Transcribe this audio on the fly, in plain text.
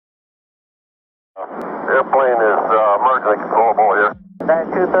Airplane is emergency controllable here.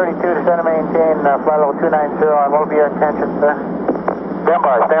 9232, descend to maintain flight level 290. I will be your attention, sir. Stand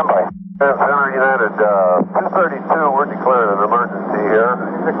by, stand by. Center United, 232, we're declaring an emergency here.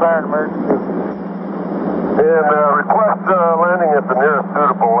 Declaring emergency. And request landing at the nearest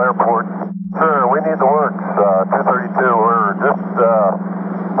suitable airport. Sir, we need the works, 232. We're just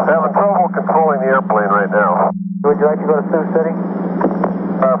having trouble controlling the airplane right now. Would you like to go to Sioux City?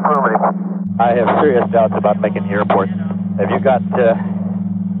 Affirmative. I have serious doubts about making the airport. Have you got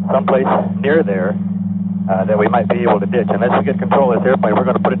someplace near there that we might be able to ditch? Unless we get control of this airplane, we're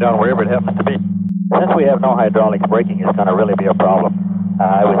going to put it down wherever it happens to be. Since we have no hydraulics, braking is going to really be a problem.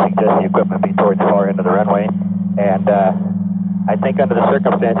 I would suggest the equipment be towards the far end of the runway. And I think under the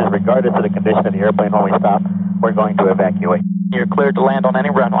circumstances, regardless of the condition of the airplane when we stop, we're going to evacuate. You're cleared to land on any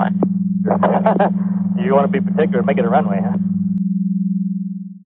runway. You want to be particular and make it a runway, huh?